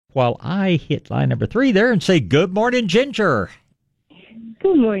while I hit line number 3 there and say, good morning, Ginger.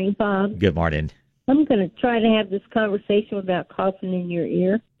 Good morning, Bob. Good morning. I'm going to try to have this conversation without coughing in your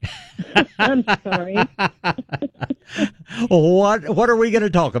ear. I'm sorry. What are we going to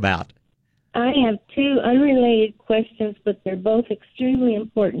talk about? I have 2 unrelated questions, but they're both extremely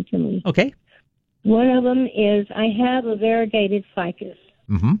important to me. Okay. One of them is I have a variegated ficus.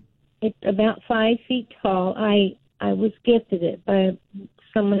 Mm-hmm. It's about 5 feet tall. I was gifted it by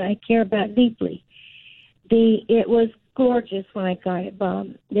someone I care about deeply. It was gorgeous when I got it, Bob.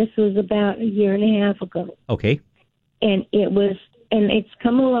 This was about a year and a half ago. Okay. And it's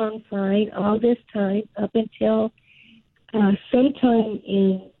come along fine all this time up until sometime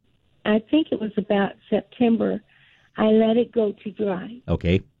in, I think it was about September, I let it go to dry.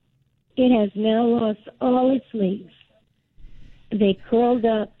 Okay. It has now lost all its leaves. They curled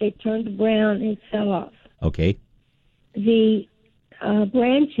up, they turned brown, and fell off. Okay. The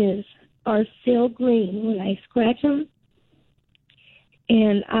branches are still green when I scratch them,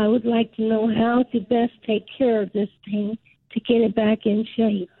 and I would like to know how to best take care of this thing to get it back in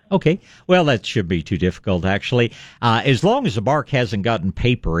shape. Okay. Well, that should be too difficult, actually. As long as the bark hasn't gotten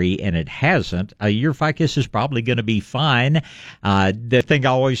papery, and it hasn't, your ficus is probably going to be fine. The thing I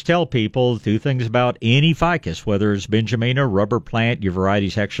always tell people, 2 things about any ficus, whether it's Benjamina, rubber plant, your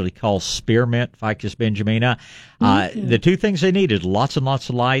varieties actually called spearmint, Ficus benjamina. The 2 things they need is lots and lots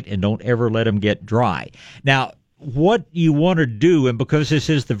of light, and don't ever let them get dry. Now, what you want to do, and because this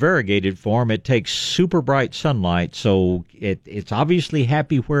is the variegated form, it takes super bright sunlight, so it's obviously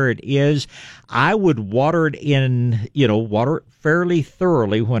happy where it is. I would water it fairly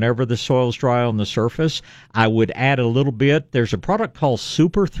thoroughly whenever the soil's dry on the surface. I would add a little bit. There's a product called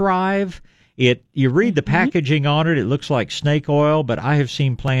Super Thrive. You read the packaging on it, it looks like snake oil, but I have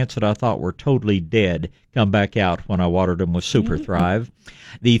seen plants that I thought were totally dead come back out when I watered them with Super Thrive.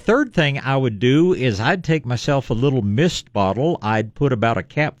 The third thing I would do is I'd take myself a little mist bottle. I'd put about a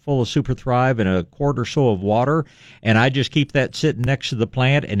cap full of Super Thrive and a quart or so of water, and I'd just keep that sitting next to the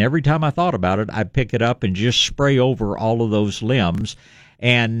plant, and every time I thought about it, I'd pick it up and just spray over all of those limbs.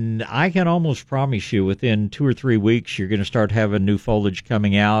 And I can almost promise you within 2 or 3 weeks, you're going to start having new foliage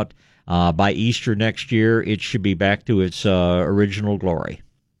coming out. By Easter next year, it should be back to its original glory.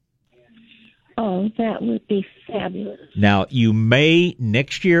 Oh, that would be fabulous. Now, you may,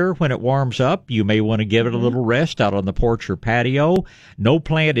 next year when it warms up, you may want to give it a little rest out on the porch or patio. No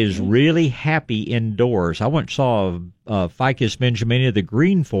plant is really happy indoors. I once saw a Ficus benjamina, the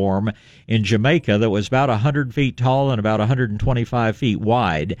green form, in Jamaica that was about 100 feet tall and about 125 feet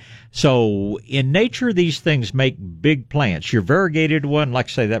wide. So in nature, these things make big plants. Your variegated one, like I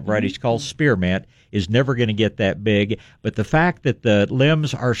say, that variety's called spearmint, is never going to get that big. But the fact that the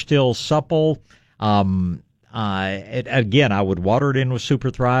limbs are still supple, again, I would water it in with Super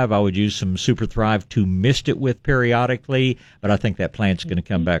Thrive. I would use some Super Thrive to mist it with periodically. But I think that plant's going to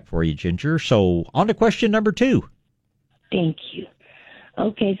come back for you, Ginger. So on to question number 2. Thank you.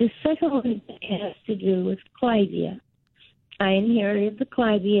 Okay, the second one has to do with clivia. I inherited the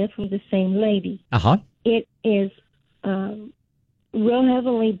clivia from the same lady. Uh-huh. It is real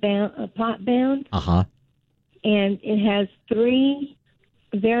heavily pot bound. Uh-huh. And it has 3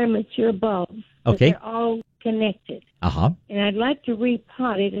 very mature bulbs. Okay. They're all connected. Uh-huh. And I'd like to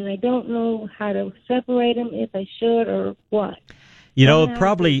repot it, and I don't know how to separate them, if I should or what. You know,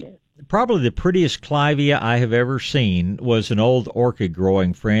 probably the prettiest clivia I have ever seen was an old orchid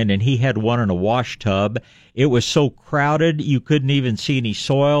growing friend, and he had one in a wash tub. It was so crowded you couldn't even see any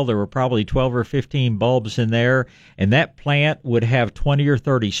soil. There were probably 12 or 15 bulbs in there, and that plant would have 20 or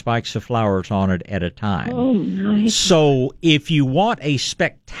 30 spikes of flowers on it at a time. Oh, nice. So if you want a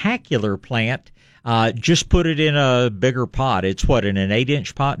spectacular plant, just put it in a bigger pot. It's what, in an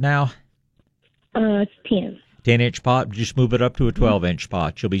 8-inch pot now? It's 10. 10-inch pot, just move it up to a 12-inch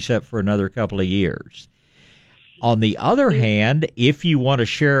pot. You'll be set for another couple of years. On the other hand, if you want to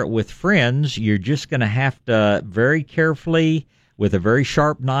share it with friends, you're just going to have to very carefully, with a very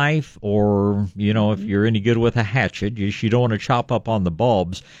sharp knife, or, if you're any good with a hatchet, you don't want to chop up on the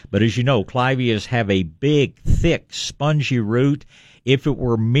bulbs. But as you know, clivias have a big, thick, spongy root. If it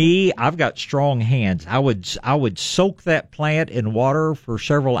were me, I've got strong hands. I would soak that plant in water for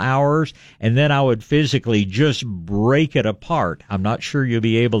several hours, and then I would physically just break it apart. I'm not sure you'll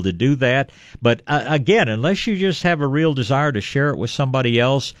be able to do that. But again, unless you just have a real desire to share it with somebody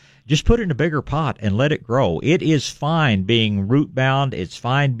else, just put it in a bigger pot and let it grow. It is fine being root bound. It's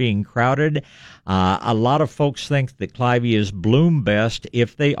fine being crowded. A lot of folks think that clivias bloom best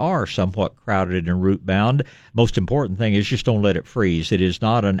if they are somewhat crowded and root bound. Most important thing is just don't let it freeze. It is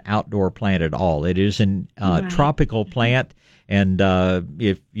not an outdoor plant at all. It is a tropical plant. And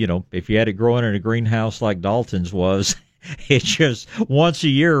if you had it growing in a greenhouse like Dalton's was, it's just once a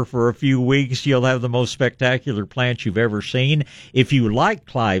year for a few weeks, you'll have the most spectacular plants you've ever seen. If you like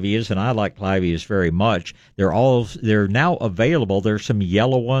clivias, and I like clivias very much, they're now available. There's some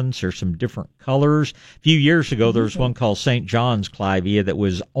yellow ones, there's some different colors. A few years ago, there was one called St. John's clivia that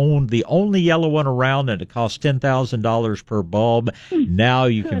was the only yellow one around, and it cost $10,000 per bulb. Now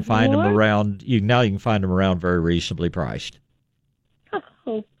you can find them around. Now you can find them around very reasonably priced.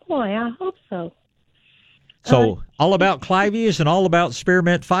 Oh boy, I hope so. So, all about clivias and all about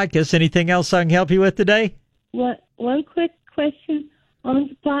spearmint ficus. Anything else I can help you with today? One quick question on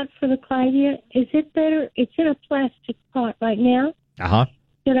the pot for the clivia. Is it better? It's in a plastic pot right now.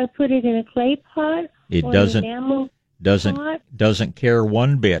 Should I put it in a clay pot? It or doesn't. An enamel pot? Doesn't care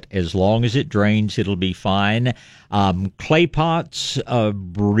one bit. As long as it drains, it'll be fine. Clay pots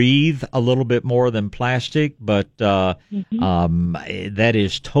breathe a little bit more than plastic, but that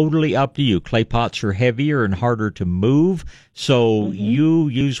is totally up to you. Clay pots are heavier and harder to move, so you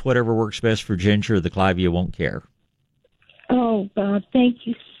use whatever works best for Ginger. The clivia won't care. Oh, Bob, thank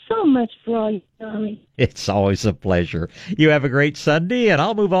you so much for all you've done. It's always a pleasure. You have a great Sunday, and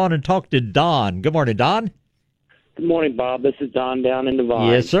I'll move on and talk to Don. Good morning, Don. Good morning, Bob. This is Don down in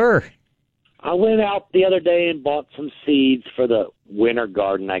Devine. Yes, sir. I went out the other day and bought some seeds for the winter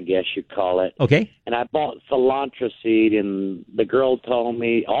garden, I guess you'd call it. Okay. And I bought cilantro seed, and the girl told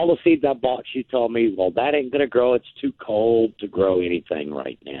me, all the seeds I bought, she told me, well, that ain't going to grow. It's too cold to grow anything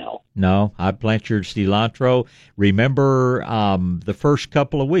right now. No, I plant your cilantro. Remember, the first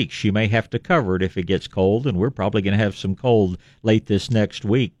couple of weeks, you may have to cover it if it gets cold, and we're probably going to have some cold late this next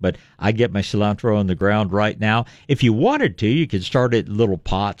week. But I get my cilantro on the ground right now. If you wanted to, you could start it in little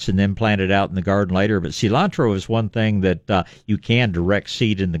pots and then plant it out in the garden later. But cilantro is one thing that you can direct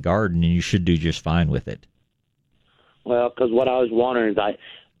seed in the garden, and you should do just fine with it. Well, because what I was wondering is I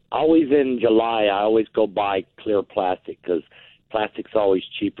always in July, I always go buy clear plastic because plastic's always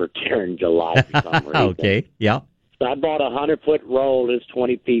cheaper during July for some reason. Okay, yeah. So I bought a 100-foot roll that's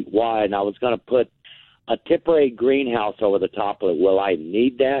 20 feet wide, and I was going to put a temporary greenhouse over the top of it. Will I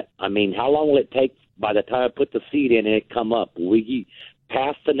need that? I mean, how long will it take by the time I put the seed in and it come up? Will you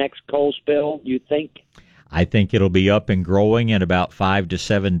pass the next cold spell, you think? I think it'll be up and growing in about 5 to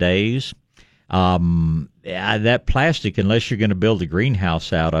 7 days. That plastic, unless you're going to build a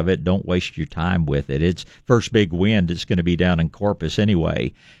greenhouse out of it, don't waste your time with it. It's first big wind, it's going to be down in Corpus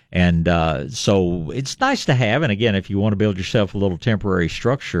anyway. And so it's nice to have. And again, if you want to build yourself a little temporary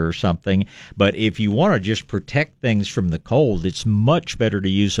structure or something, but if you want to just protect things from the cold, it's much better to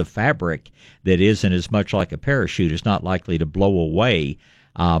use a fabric that isn't as much like a parachute. It's not likely to blow away.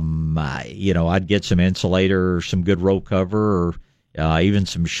 I'd get some insulator or some good row cover or even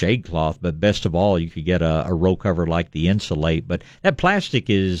some shade cloth, but best of all, you could get a row cover like the Insulate. But that plastic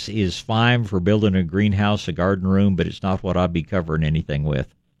is fine for building a greenhouse, a garden room, but it's not what I'd be covering anything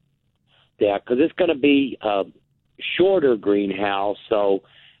with. Yeah, because it's going to be a shorter greenhouse, so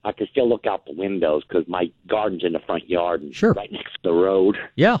I can still look out the windows because my garden's in the front yard and right next to the road.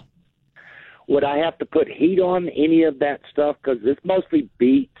 Yeah. Would I have to put heat on any of that stuff? Because it's mostly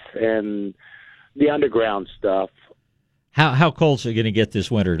beets and the underground stuff. How cold's it going to get this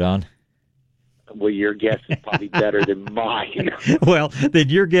winter, Don? Well, your guess is probably better than mine. Well, then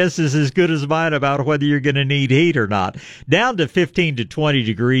your guess is as good as mine about whether you're going to need heat or not. Down to 15 to 20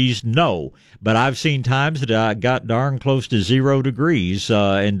 degrees, no. But I've seen times that I got darn close to 0 degrees,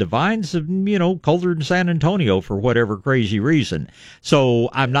 and Devine's, colder than San Antonio for whatever crazy reason. So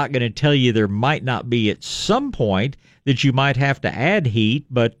I'm not going to tell you there might not be at some point that you might have to add heat,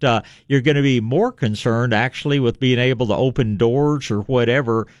 but you're going to be more concerned actually with being able to open doors or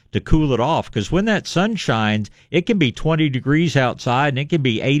whatever to cool it off, because when that sun shines, it can be 20 degrees outside and it can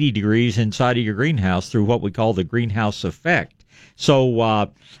be 80 degrees inside of your greenhouse through what we call the greenhouse effect.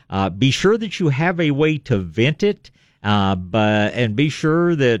 So be sure that you have a way to vent it, and be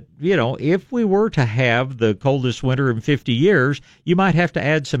sure that, if we were to have the coldest winter in 50 years, you might have to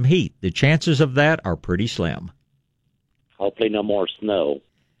add some heat. The chances of that are pretty slim. Hopefully no more snow.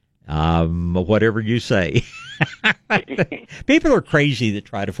 Whatever you say. People are crazy that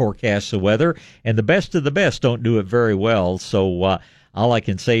try to forecast the weather, and the best of the best don't do it very well. So all I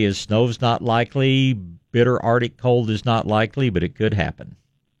can say is snow's not likely, bitter Arctic cold is not likely, but it could happen.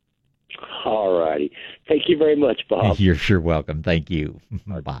 All righty. Thank you very much, Bob. You're sure welcome. Thank you.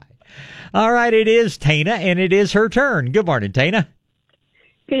 Bye. All right, it is Tana, and it is her turn. Good morning, Tana.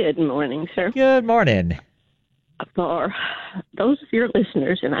 Good morning, sir. Good morning. For those of your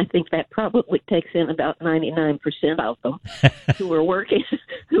listeners, and I think that probably takes in about 99% of them, who are working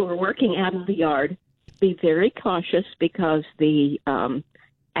out in the yard, be very cautious because the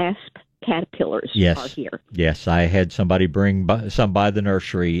asp caterpillars are here. Yes, I had somebody bring some by the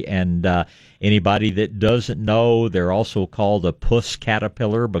nursery, and anybody that doesn't know, they're also called a puss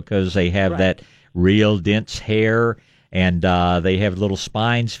caterpillar because they have that real dense hair, and they have little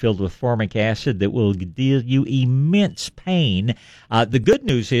spines filled with formic acid that will deal you immense pain. The good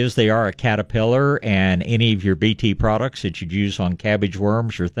news is they are a caterpillar, and any of your BT products that you'd use on cabbage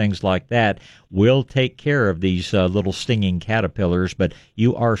worms or things like that will take care of these little stinging caterpillars. But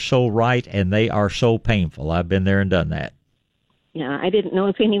you are so right, and they are so painful. I've been there and done that. Yeah, I didn't know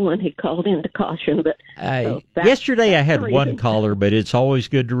if anyone had called into caution, but yesterday I had one caller, but it's always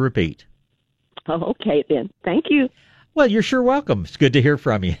good to repeat. Oh, okay then. Thank you. Well, you're sure welcome. It's good to hear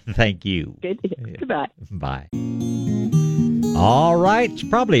from you. Thank you. Good. Goodbye. Bye. All right. It's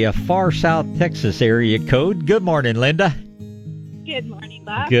probably a far south Texas area code. Good morning, Linda. Good morning,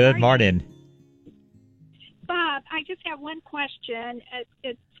 Bob. Good morning. Bob, I just have one question.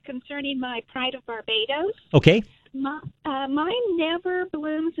 It's concerning my Pride of Barbados. Okay. Mine never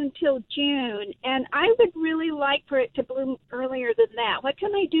blooms until June, and I would really like for it to bloom earlier than that. What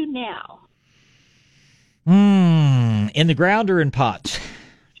can I do now? In the ground or in pots?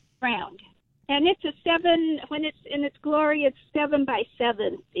 Ground. And it's a 7, when it's in its glory, it's 7 by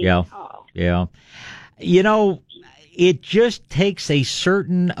 7 feet tall. Yeah. You know, it just takes a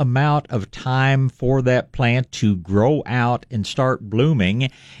certain amount of time for that plant to grow out and start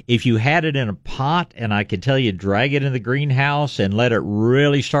blooming. If you had it in a pot, and I could tell you, drag it in the greenhouse and let it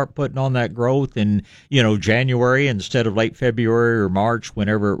really start putting on that growth in, January instead of late February or March,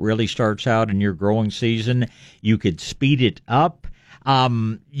 whenever it really starts out in your growing season, you could speed it up.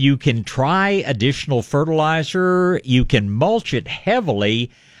 You can try additional fertilizer. You can mulch it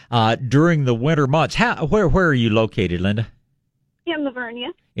heavily during the winter months. Where are you located, Linda? In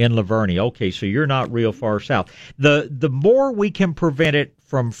Lavernia. In Lavernia. Okay, so you're not real far south. The more we can prevent it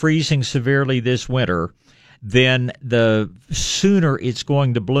from freezing severely this winter, then the sooner it's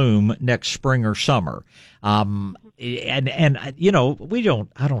going to bloom next spring or summer. I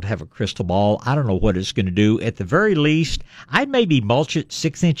don't have a crystal ball. I don't know what it's going to do. At the very least, I'd maybe mulch it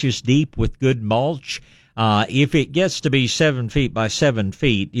 6 inches deep with good mulch. If it gets to be 7 feet by 7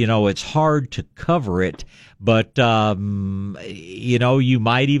 feet, it's hard to cover it, but, you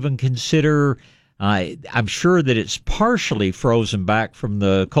might even consider, I'm sure that it's partially frozen back from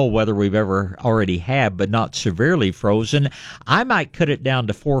the cold weather we've already had, but not severely frozen. I might cut it down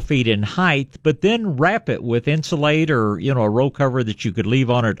to 4 feet in height, but then wrap it with insulate or, a row cover that you could leave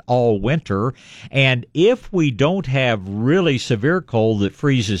on it all winter. And if we don't have really severe cold that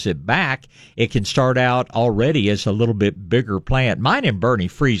freezes it back, it can start out already as a little bit bigger plant. Mine and Bernie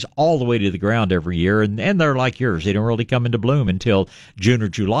freeze all the way to the ground every year, and they're like yours. They don't really come into bloom until June or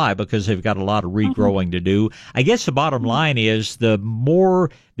July because they've got a lot of regrowing to do. I guess the bottom line is the more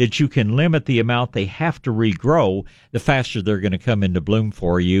that you can limit the amount they have to regrow, the faster they're going to come into bloom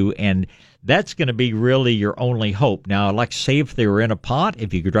for you. And that's going to be really your only hope. Now, like say if they were in a pot,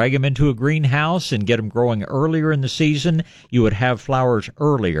 if you could drag them into a greenhouse and get them growing earlier in the season, you would have flowers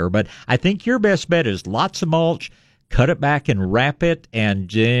earlier. But I think your best bet is lots of mulch, cut it back and wrap it, and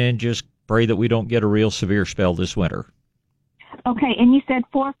then just pray that we don't get a real severe spell this winter. Okay, and you said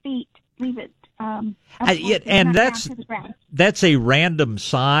 4 feet. Leave it. And that's a random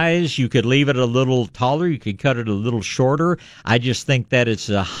size. You could leave it a little taller. You could cut it a little shorter. I just think that it's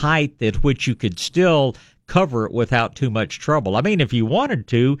a height at which you could still cover it without too much trouble. I mean, if you wanted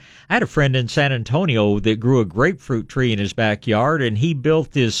to, I had a friend in San Antonio that grew a grapefruit tree in his backyard, and he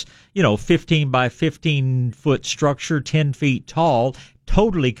built this, 15 by 15 foot structure, 10 feet tall,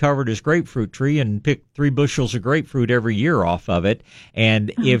 totally covered his grapefruit tree and picked 3 bushels of grapefruit every year off of it.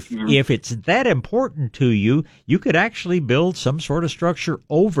 And if it's that important to you, you could actually build some sort of structure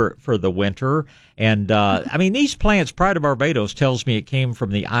over it for the winter. And, these plants, Pride of Barbados tells me it came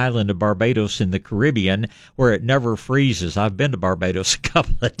from the island of Barbados in the Caribbean, where it never freezes. I've been to Barbados a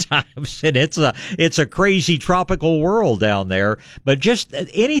couple of times, and it's a crazy tropical world down there. But just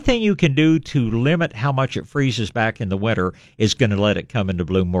anything you can do to limit how much it freezes back in the winter is going to let it come into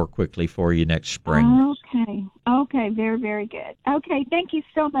bloom more quickly for you next spring. Okay. Very, very good. Okay. Thank you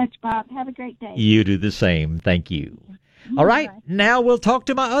so much, Bob. Have a great day. You do the same. Thank you. All right. Now we'll talk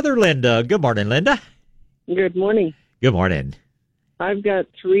to my other Linda. Good morning, Linda. Good morning. Good morning. I've got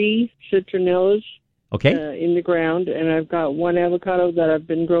 3 citronellas Okay. in the ground, and I've got one avocado that I've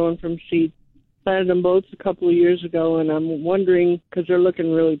been growing from seed. Planted them both a couple of years ago, and I'm wondering, because they're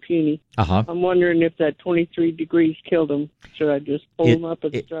looking really puny, I'm wondering if that 23 degrees killed them. Should I just pull them up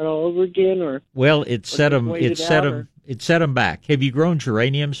and start all over again, or? Well, it set them back. Have you grown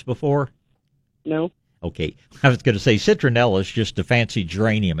geraniums before? No. Okay, I was going to say citronella is just a fancy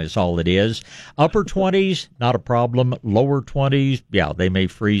geranium is all it is. Upper 20s, not a problem. Lower 20s, yeah, they may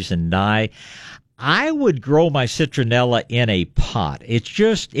freeze and die. I would grow my citronella in a pot. It's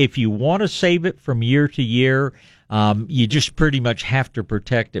just, if you want to save it from year to year, you just pretty much have to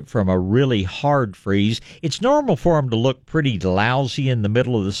protect it from a really hard freeze. It's normal for them to look pretty lousy in the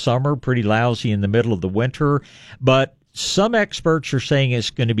middle of the summer, pretty lousy in the middle of the winter, but some experts are saying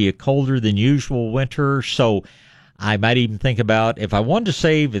it's going to be a colder than usual winter, so I might even think about, if I wanted to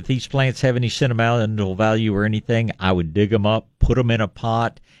save, if these plants have any sentimental value or anything, I would dig them up, put them in a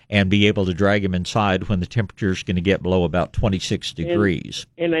pot, and be able to drag them inside when the temperature is going to get below about 26 degrees.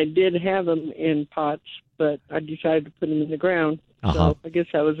 And I did have them in pots, but I decided to put them in the ground. So I guess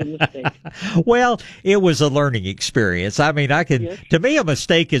that was a mistake. Well, it was a learning experience. I mean, to me, a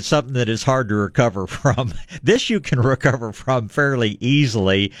mistake is something that is hard to recover from. This you can recover from fairly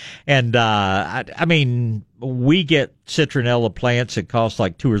easily. And, I mean, we get citronella plants that cost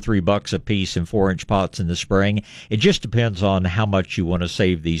like $2 or $3 a piece in 4-inch pots in the spring. It just depends on how much you want to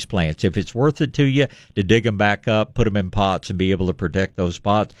save these plants. If it's worth it to you to dig them back up, put them in pots, and be able to protect those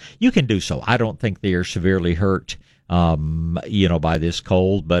pots, you can do so. I don't think they are severely hurt by this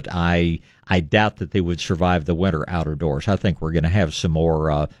cold, but I doubt that they would survive the winter outdoors. I think we're going to have some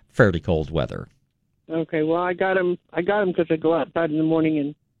more fairly cold weather. Okay, well, I got them because I go outside in the morning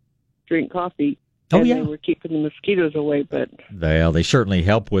and drink coffee. Oh, yeah. They were keeping the mosquitoes away, but they certainly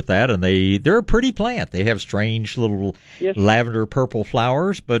help with that, and they're a pretty plant. They have strange little lavender purple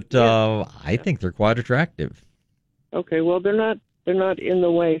flowers, but I think they're quite attractive. Okay, well, they're not in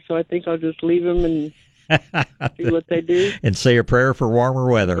the way, so I think I'll just leave them and see what they do. And say a prayer for warmer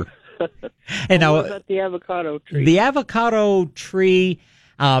weather. And now, what about the avocado tree? The avocado tree,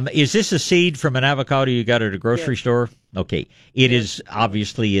 is this a seed from an avocado you got at a grocery store? Okay. It is,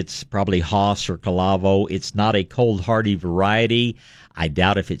 obviously, it's probably Haas or Calavo. It's not a cold hardy variety. I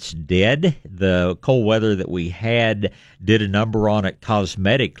doubt if it's dead. The cold weather that we had did a number on it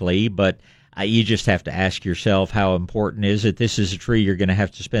cosmetically, but you just have to ask yourself, how important is it? This is a tree you're going to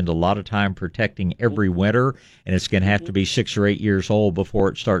have to spend a lot of time protecting every winter, and it's going to have to be 6 or 8 years old before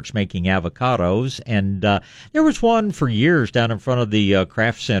it starts making avocados. And there was one for years down in front of the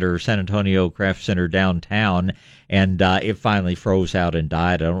Craft Center, San Antonio Craft Center downtown, and it finally froze out and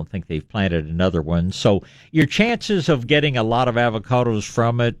died. I don't think they've planted another one. So your chances of getting a lot of avocados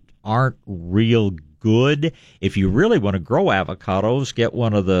from it aren't real good. If you really want to grow avocados, get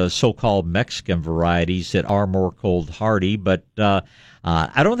one of the so-called Mexican varieties that are more cold hardy. But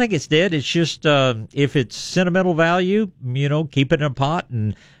I don't think it's dead. It's just if it's sentimental value, keep it in a pot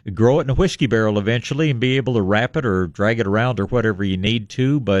and grow it in a whiskey barrel eventually and be able to wrap it or drag it around or whatever you need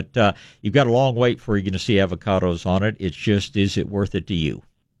to. But you've got a long wait before you're going to see avocados on it. It's just, is it worth it to you?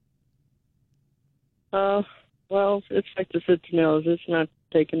 Well, it's like the citronellas. It's not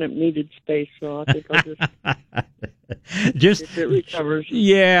taking up needed space, so I think I'll just if it recovers.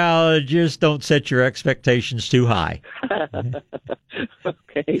 Yeah, just don't set your expectations too high.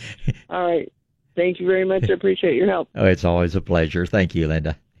 Okay. All right. Thank you very much. I appreciate your help. Oh, it's always a pleasure. Thank you,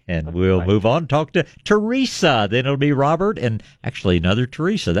 Linda. And we'll move on, talk to Teresa. Then it'll be Robert, and actually another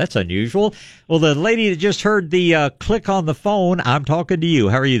Teresa. That's unusual. Well, the lady that just heard the click on the phone, I'm talking to you.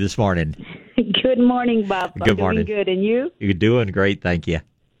 How are you this morning? Good morning, Bob. Good morning. Doing good, and you? You're doing great, thank you.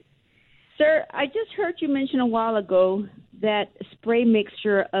 Sir, I just heard you mention a while ago that spray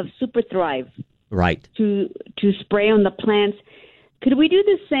mixture of Super Thrive. Right. To spray on the plants. Could we do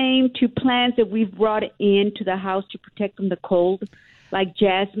the same to plants that we've brought into the house to protect from the cold, like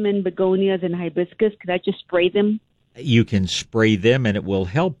jasmine, begonias, and hibiscus? Could I just spray them? You can spray them, and it will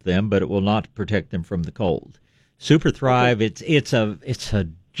help them, but it will not protect them from the cold. Super Thrive, okay. It's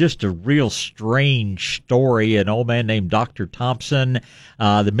just a real strange story. An old man named Dr. Thompson,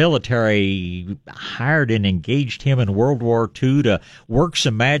 the military hired and engaged him in World War II to work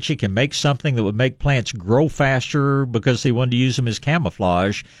some magic and make something that would make plants grow faster because they wanted to use them as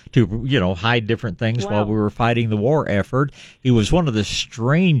camouflage to, hide different things while we were fighting the war effort. He was one of the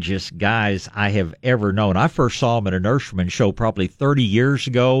strangest guys I have ever known. I first saw him at a nurseryman show probably 30 years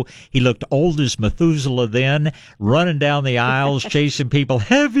ago. He looked old as Methuselah then, running down the aisles, chasing people.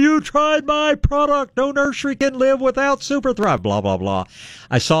 have you tried my product? No nursery can live without Super Thrive, blah, blah, blah.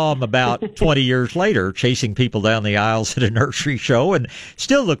 I saw him about 20 years later chasing people down the aisles at a nursery show and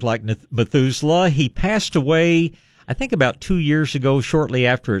still looked like Methuselah. He passed away, I think, about 2 years ago, shortly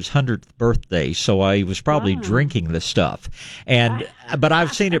after his 100th birthday. So I was probably drinking the stuff. But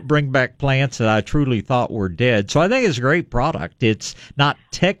I've seen it bring back plants that I truly thought were dead. So I think it's a great product. It's not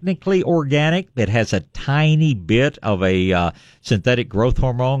technically organic. It has a tiny bit of a synthetic growth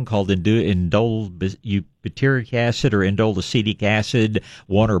hormone called butyric acid or indolacetic acid,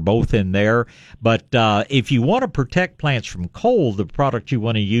 one or both in there. But if you want to protect plants from cold, the product you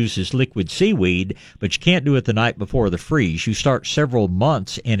want to use is liquid seaweed, but you can't do it the night before the freeze. You start several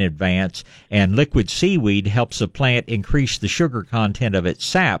months in advance, and liquid seaweed helps the plant increase the sugar content of its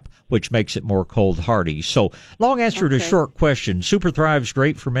sap, which makes it more cold hardy. So, long answer to short question. Super Thrive's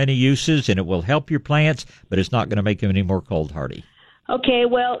great for many uses, and it will help your plants, but it's not going to make them any more cold hardy. Okay,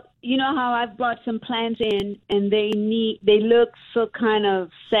 well, you know how I've brought some plants in, and they look so kind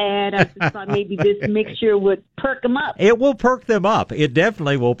of sad. I just thought maybe this mixture would perk them up. It will perk them up. It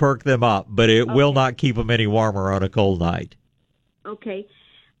definitely will perk them up, but it will not keep them any warmer on a cold night. Okay,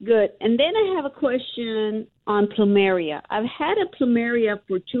 good. And then I have a question on plumeria. I've had a plumeria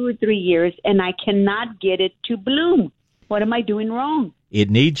for 2 or 3 years, and I cannot get it to bloom. What am I doing wrong? It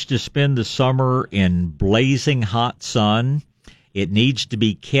needs to spend the summer in blazing hot sun. It needs to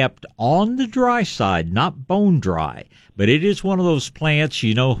be kept on the dry side, not bone dry. But it is one of those plants,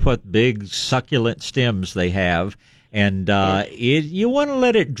 you know what big succulent stems they have. And you want to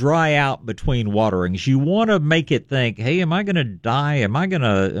let it dry out between waterings. You want to make it think, hey, am I going to die? Am I going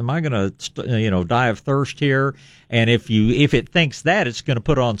to die of thirst here? And if it thinks that, it's going to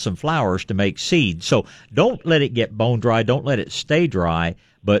put on some flowers to make seed. So don't let it get bone dry. Don't let it stay dry.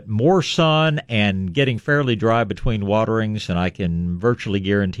 But more sun and getting fairly dry between waterings, and I can virtually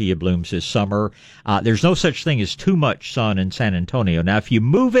guarantee you blooms this summer. There's no such thing as too much sun in San Antonio. Now, if you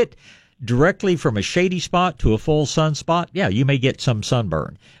move it directly from a shady spot to a full sun spot, yeah, you may get some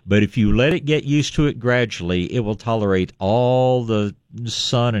sunburn. But if you let it get used to it gradually, it will tolerate all the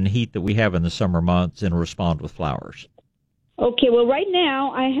sun and heat that we have in the summer months and respond with flowers. Okay, well, right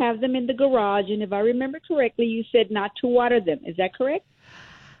now I have them in the garage, and if I remember correctly, you said not to water them. Is that correct?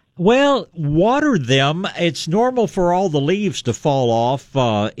 Well, water them. It's normal for all the leaves to fall off.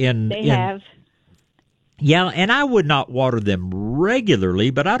 They have. Yeah, and I would not water them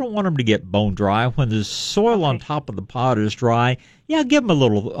regularly, but I don't want them to get bone dry. When the soil on top of the pot is dry, yeah, give them a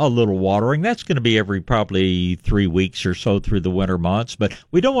little watering. That's going to be every probably 3 weeks or so through the winter months. But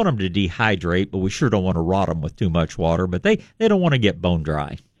we don't want them to dehydrate, but we sure don't want to rot them with too much water. But they don't want to get bone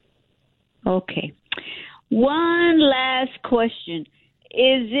dry. Okay. One last question.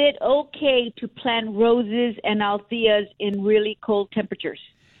 Is it okay to plant roses and altheas in really cold temperatures?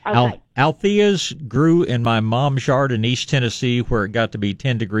 Altheas grew in my mom's yard in East Tennessee where it got to be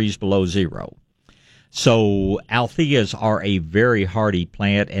 10 degrees below zero. So altheas are a very hardy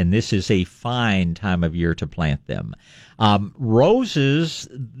plant, and this is a fine time of year to plant them. Roses,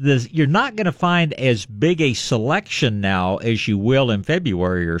 you're not going to find as big a selection now as you will in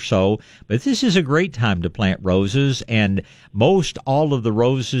February or so, but this is a great time to plant roses, and most all of the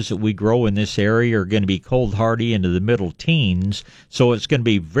roses that we grow in this area are going to be cold hardy into the middle teens, so it's going to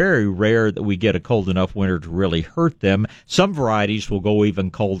be very rare that we get a cold enough winter to really hurt them. Some varieties will go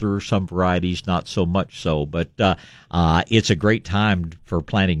even colder, some varieties not so much so, but it's a great time for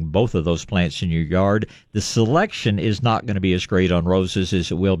planting both of those plants in your yard. The selection is not going to be as great on roses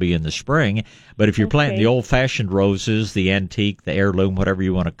as it will be in the spring, but if you're planting the old-fashioned roses, the antique, the heirloom, whatever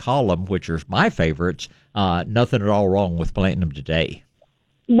you want to call them, which are my favorites, nothing at all wrong with planting them today.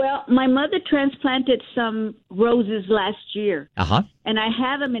 Well, my mother transplanted some roses last year, and I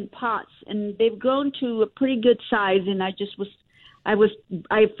have them in pots, and they've grown to a pretty good size, and I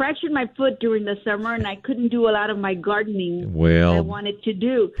fractured my foot during the summer, and I couldn't do a lot of my gardening I wanted to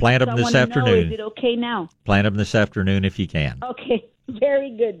do. Plant them this afternoon. Is it okay now? Plant them this afternoon if you can. Okay,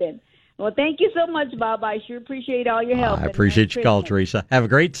 very good then. Well, thank you so much, Bob. I sure appreciate all your help. I appreciate your call, Teresa. Have a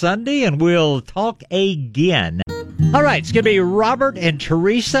great Sunday, and we'll talk again. All right, it's going to be Robert and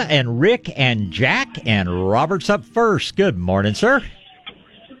Teresa and Rick and Jack, and Robert's up first. Good morning, sir.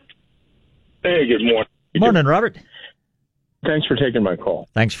 Hey, good morning. Morning, Robert. Thanks for taking my call.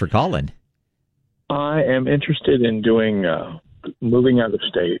 Thanks for calling. I am interested in doing moving out of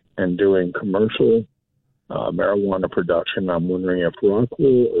state and doing commercial marijuana production. I'm wondering if rock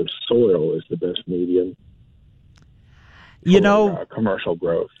wool or soil is the best medium for commercial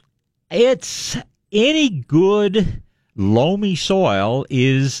growth. It's any good loamy soil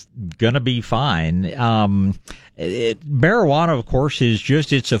is going to be fine. marijuana, of course,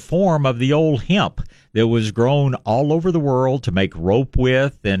 it's a form of the old hemp that was grown all over the world to make rope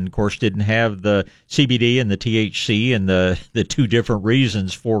with, and of course didn't have the CBD and the THC and the two different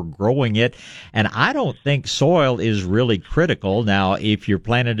reasons for growing it. And I don't think soil is really critical. Now, if you're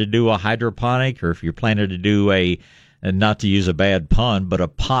planning to do a hydroponic, or if you're planning to do and not to use a bad pun, but a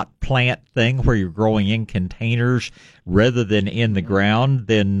pot plant thing where you're growing in containers rather than in the ground,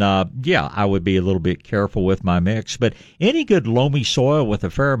 then I would be a little bit careful with my mix. But any good loamy soil with a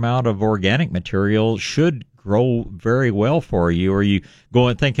fair amount of organic material should grow very well for you. Are you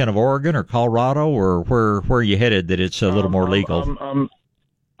thinking of Oregon or Colorado, or where are you headed that it's a little more legal?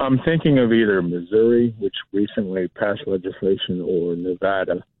 I'm thinking of either Missouri, which recently passed legislation, or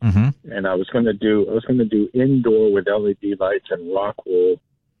Nevada. Mm-hmm. And I was going to do indoor with LED lights and rock wool,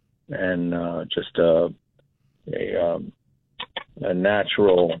 and just a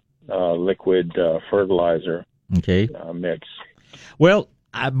natural liquid fertilizer mix. Well,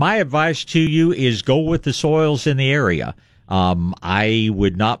 my advice to you is go with the soils in the area. I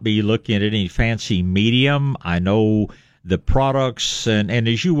would not be looking at any fancy medium. I know the products, and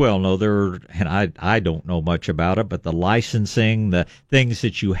as you well know, I don't know much about it, but the licensing, the things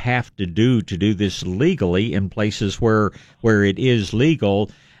that you have to do this legally in places where it is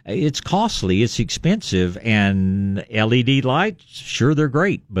legal, it's costly, it's expensive, and LED lights, sure, they're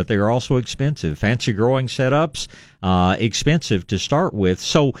great, but they're also expensive. Fancy growing setups, expensive to start with.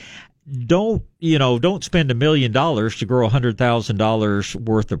 So don't spend $1 million to grow $100,000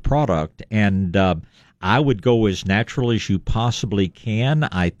 worth of product. And I would go as natural as you possibly can.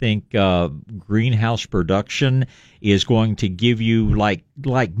 I think greenhouse production is going to give you, like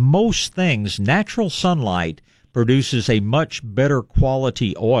most things, natural sunlight produces a much better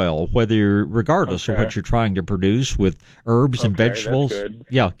quality oil, regardless of what you're trying to produce with herbs and vegetables.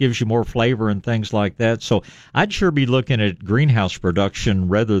 Yeah, gives you more flavor and things like that. So I'd sure be looking at greenhouse production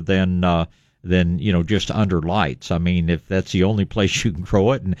rather than just under lights. I mean, if that's the only place you can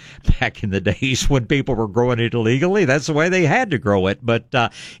grow it, and back in the days when people were growing it illegally, that's the way they had to grow it. But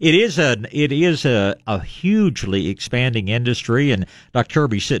it is a hugely expanding industry, and Dr.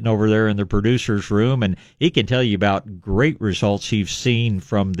 Kirby's sitting over there in the producer's room, and he can tell you about great results he's seen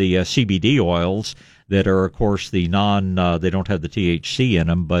from the CBD oils that are, of course, they don't have the THC in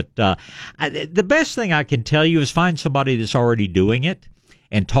them. But the best thing I can tell you is find somebody that's already doing it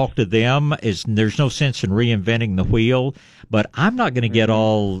and talk to them. There's no sense in reinventing the wheel, but I'm not going to get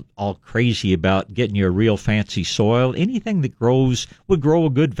all crazy about getting you a real fancy soil. Anything that would grow a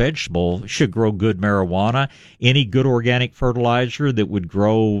good vegetable should grow good marijuana. Any good organic fertilizer that would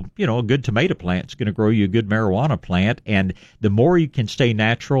grow, a good tomato plant is going to grow you a good marijuana plant. And the more you can stay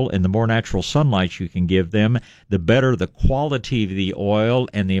natural and the more natural sunlight you can give them, the better the quality of the oil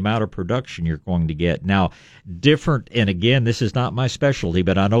and the amount of production you're going to get. Now, and again, this is not my specialty,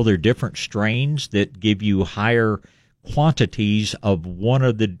 but I know there are different strains that give you higher quantities of one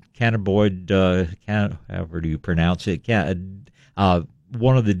of the cannabinoid, however do you pronounce it,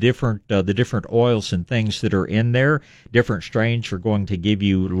 one of the different oils and things that are in there. Different strains are going to give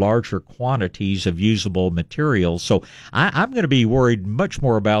you larger quantities of usable materials. So I'm going to be worried much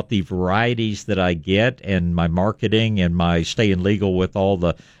more about the varieties that I get and my marketing and my staying legal with all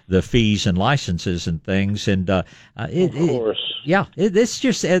the fees and licenses and things. And of course,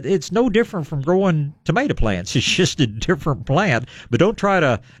 it's no different from growing tomato plants. It's just a different plant. But don't try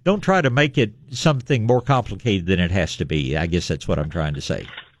to make it something more complicated than it has to be. I guess that's what I'm trying to say.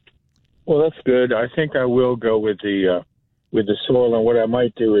 Well, that's good. I think I will go with the soil, and what I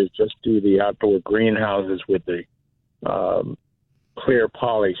might do is just do the outdoor greenhouses with the clear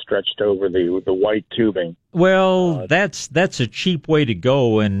poly stretched over the white tubing. Well, that's a cheap way to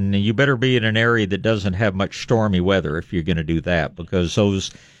go, and you better be in an area that doesn't have much stormy weather if you're going to do that, because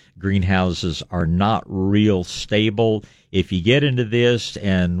those greenhouses are not real stable. If you get into this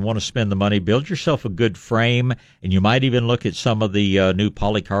and want to spend the money, build yourself a good frame, and you might even look at some of the new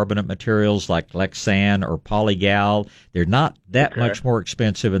polycarbonate materials like Lexan or Polygal. They're not that much more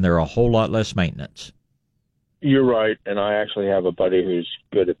expensive, and they're a whole lot less maintenance. You're right, and I actually have a buddy who's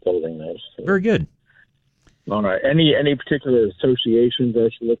good at building those. So. Very good. All right. Any particular associations I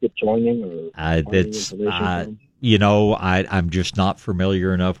should look at joining? Or I'm just not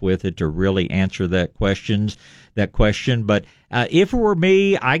familiar enough with it to really answer that question. But if it were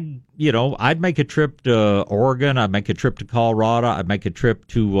me, I'd make a trip to Oregon. I'd make a trip to Colorado. I'd make a trip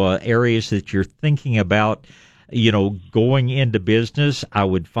to areas that you're thinking about, going into business. I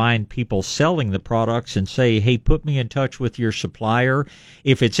would find people selling the products and say, hey, put me in touch with your supplier.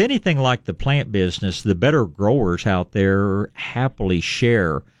 If it's anything like the plant business, the better growers out there happily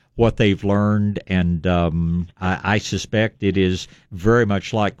share what they've learned, and I suspect it is very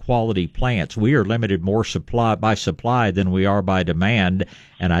much like quality plants. We are limited more by supply than we are by demand,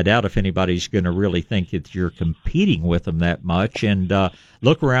 and I doubt if anybody's going to really think that you're competing with them that much. And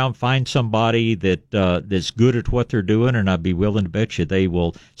look around, find somebody that's good at what they're doing, and I'd be willing to bet you they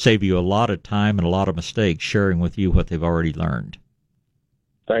will save you a lot of time and a lot of mistakes sharing with you what they've already learned.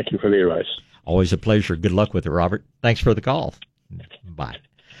 Thank you for the advice. Always a pleasure. Good luck with it, Robert. Thanks for the call. Bye.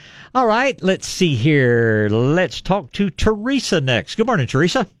 All right, let's see here. Let's talk to Teresa next. Good morning,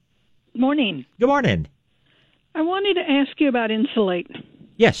 Teresa. Morning. Good morning. I wanted to ask you about Insulate.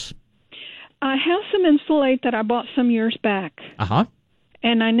 Yes. I have some Insulate that I bought some years back. Uh-huh.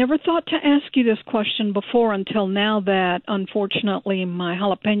 And I never thought to ask you this question before until now that, unfortunately, my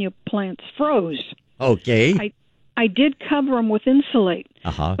jalapeno plants froze. Okay. I did cover them with Insulate.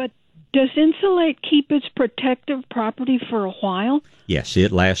 Uh-huh. But does Insulate keep its protective property for a while? Yes,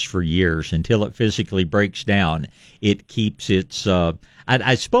 it lasts for years until it physically breaks down. It keeps its...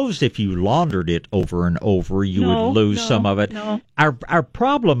 I suppose if you laundered it over and over, you would lose some of it. No. Our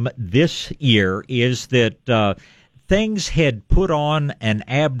problem this year is that things had put on an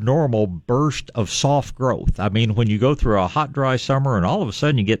abnormal burst of soft growth. I mean, when you go through a hot, dry summer and all of a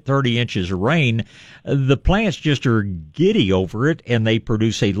sudden you get 30 inches of rain, the plants just are giddy over it, and they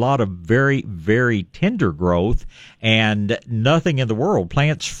produce a lot of very, very tender growth, and nothing in the world.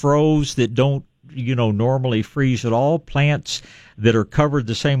 Plants froze that don't, normally freeze at all. Plants that are covered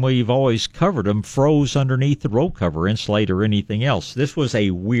the same way you've always covered them froze underneath the row cover, Insulate, or anything else. This was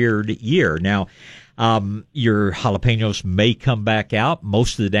a weird year. Now, your jalapenos may come back out.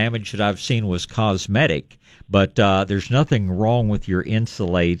 Most of the damage that I've seen was cosmetic, but there's nothing wrong with your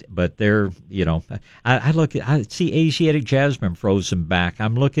Insulate. But they're, I see Asiatic jasmine frozen back.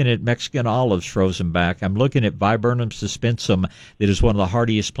 I'm looking at Mexican olives frozen back. I'm looking at Viburnum suspensum, that is one of the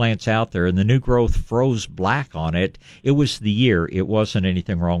hardiest plants out there, and the new growth froze black on it. It was the year. It wasn't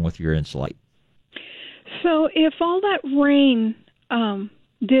anything wrong with your Insulate. So if all that rain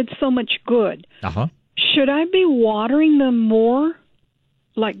did so much good, should I be watering them more,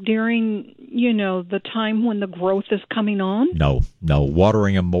 like during, the time when the growth is coming on? No.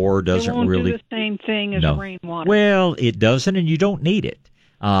 Watering them more doesn't really... It won't do the same thing as rainwater. Well, it doesn't, and you don't need it.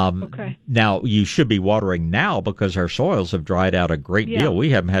 Okay. Now, you should be watering now because our soils have dried out a great deal. We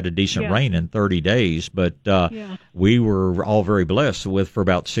haven't had a decent rain in 30 days, but we were all very blessed with for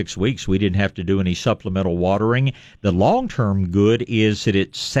about 6 weeks. We didn't have to do any supplemental watering. The long-term good is that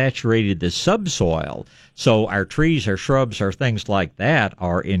it saturated the subsoil. So our trees, our shrubs, our things like that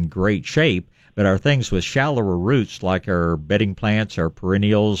are in great shape, but our things with shallower roots, like our bedding plants, our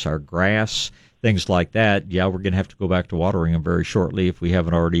perennials, our grass, things like that, we're going to have to go back to watering them very shortly if we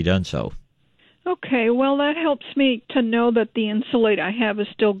haven't already done so. Okay, well, that helps me to know that the Insulate I have is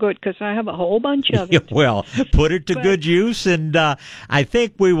still good because I have a whole bunch of it. Well, put it to good use, and I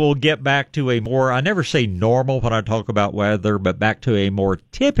think we will get back to a more, I never say normal when I talk about weather, but back to a more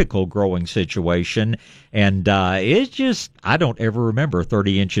typical growing situation. And it's just, I don't ever remember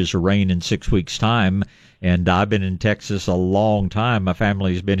 30 inches of rain in 6 weeks' time. And I've been in Texas a long time. My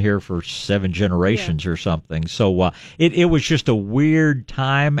family's been here for 7 generations or something. So it was just a weird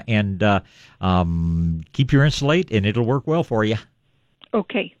time, and keep your Insulate, and it'll work well for you.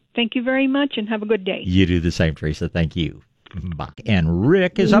 Okay. Thank you very much, and have a good day. You do the same, Teresa. Thank you. Bye. And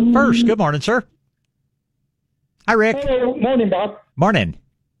Rick is up first. Good morning, sir. Hi, Rick. Hello. Morning, Bob. Morning.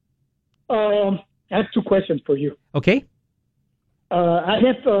 I have 2 questions for you. Okay. I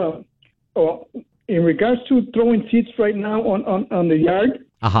have... in regards to throwing seeds right now on the yard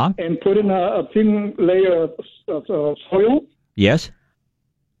and putting a thin layer of soil. Yes.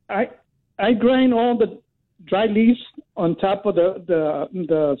 I grind all the dry leaves on top of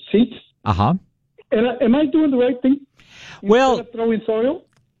the seeds. And am I doing the right thing? Well, instead of throwing soil?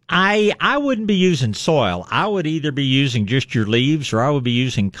 I wouldn't be using soil. I would either be using just your leaves, or I would be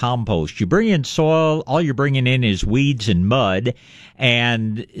using compost. You bring in soil, all you're bringing in is weeds and mud,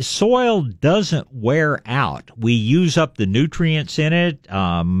 and soil doesn't wear out. We use up the nutrients in it.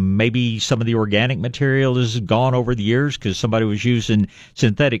 Maybe some of the organic material is gone over the years because somebody was using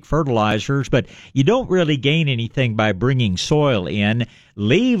synthetic fertilizers, but you don't really gain anything by bringing soil in.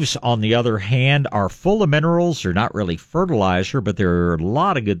 Leaves, on the other hand, are full of minerals. They're not really fertilizer, but there are a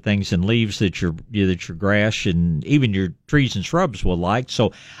lot of good things in leaves that your grass and even your trees and shrubs will like.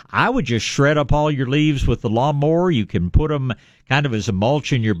 So I would just shred up all your leaves with the lawnmower. You can put them kind of as a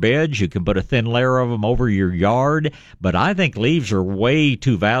mulch in your beds. You can put a thin layer of them over your yard. But I think leaves are way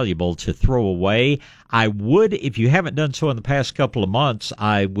too valuable to throw away. I would, if you haven't done so in the past couple of months,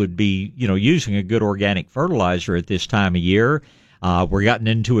 I would be, using a good organic fertilizer at this time of year. We're getting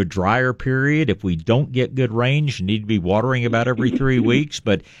into a drier period. If we don't get good rains, you need to be watering about every 3 weeks.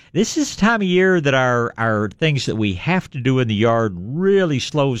 But this is the time of year that our things that we have to do in the yard really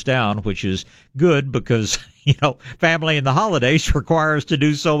slows down, which is good because, family and the holidays require us to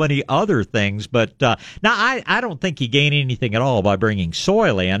do so many other things. But now I don't think you gain anything at all by bringing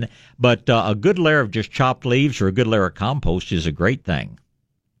soil in, but a good layer of just chopped leaves or a good layer of compost is a great thing.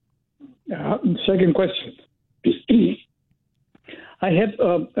 Second question. I have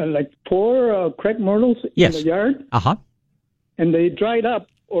like 4 crepe myrtles in the yard. And they dried up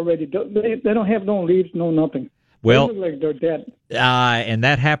already. They don't have no leaves, no nothing. Well, they look like they're dead. And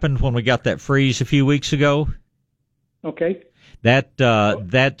that happened when we got that freeze a few weeks ago. Okay. That's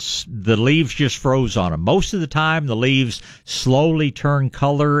the leaves just froze on them. Most of the time, the leaves slowly turn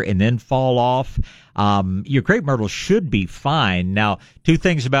color and then fall off. Your crepe myrtles should be fine. Now, 2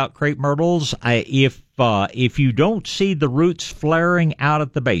 things about crepe myrtles. If you don't see the roots flaring out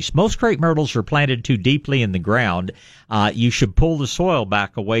at the base, most crepe myrtles are planted too deeply in the ground. You should pull the soil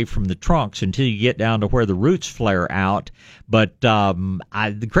back away from the trunks until you get down to where the roots flare out. But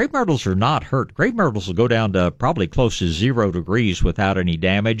the crepe myrtles are not hurt. Crepe myrtles will go down to probably close to 0 degrees without any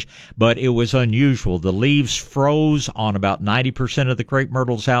damage. But it was unusual. The leaves froze on about 90% of the crepe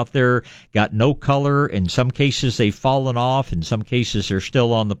myrtles out there. Got no color. In some cases, they've fallen off. In some cases, they're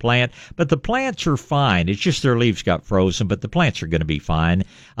still on the plant. But the plants are fine. It's just their leaves got frozen, but the plants are going to be fine.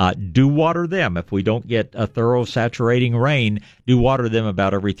 Do water them. If we don't get a thorough saturating rain, do water them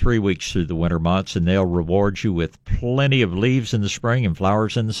about every 3 weeks through the winter months, and they'll reward you with plenty of leaves in the spring and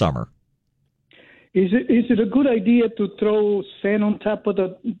flowers in the summer. Is it a good idea to throw sand on top of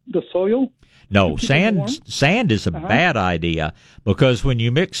the soil? No, sand is a bad idea because when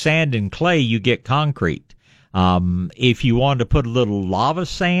you mix sand and clay, you get concrete. If you want to put a little lava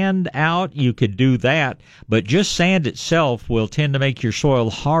sand out, you could do that, but just sand itself will tend to make your soil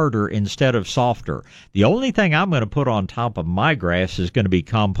harder instead of softer. The only thing I'm going to put on top of my grass is going to be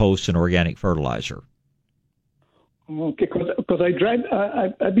compost and organic fertilizer. Okay, because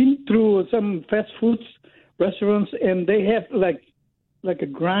I've been through some fast foods restaurants and they have like a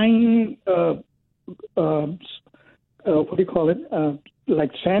grind, what do you call it?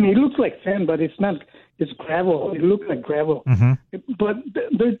 Like sand. It looks like sand, but it's not. It's gravel. It looks like gravel. Mm-hmm. But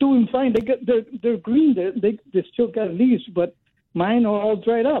they're doing fine. They're green. They still got leaves, but mine are all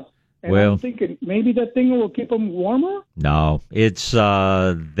dried up. And I'm thinking maybe that thing will keep them warmer. No, it's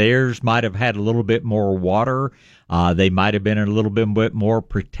theirs might have had a little bit more water. They might have been in a little bit more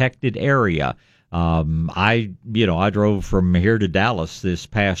protected area. I drove from here to Dallas this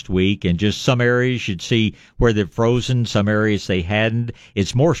past week, and just some areas you'd see where they've frozen, some areas they hadn't.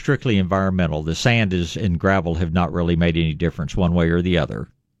 It's more strictly environmental. The sand and gravel have not really made any difference one way or the other.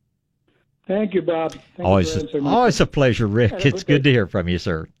 Thank you, Bob. Always a pleasure, Rick. It's good to hear from you,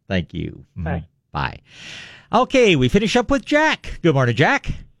 sir. Thank you. Bye. Bye. Okay, we finish up with Jack. Good morning, Jack.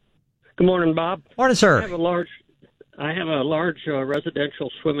 Good morning, Bob. Morning, sir. I have a large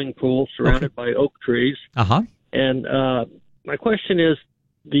residential swimming pool surrounded by oak trees. And my question is,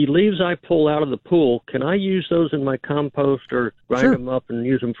 the leaves I pull out of the pool, can I use those in my compost or grind them up and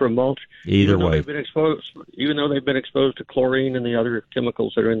use them for mulch? Either way. Even though they've been exposed to chlorine and the other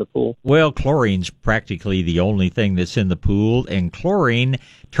chemicals that are in the pool? Well, chlorine's practically the only thing that's in the pool, and chlorine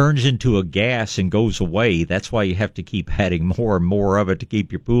turns into a gas and goes away. That's why you have to keep adding more and more of it to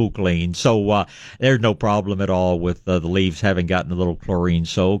keep your pool clean. So there's no problem at all with the leaves having gotten a little chlorine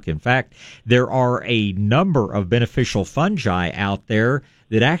soak. In fact, there are a number of beneficial fungi out there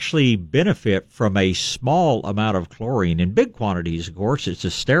that actually benefit from a small amount of chlorine. In big quantities, of course, it's a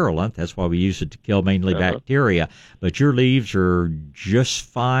sterilant. That's why we use it to kill mainly bacteria. But your leaves are just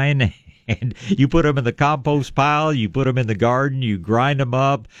fine. And you put them in the compost pile, you put them in the garden, you grind them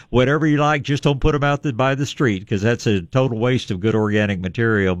up, whatever you like. Just don't put them out by the street because that's a total waste of good organic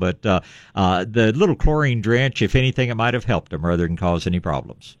material. But the little chlorine drench, if anything, it might have helped them rather than cause any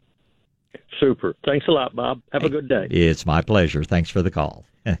problems. Super. Thanks a lot, Bob. Have a good day. It's my pleasure. Thanks for the call.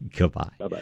 Goodbye. Bye-bye.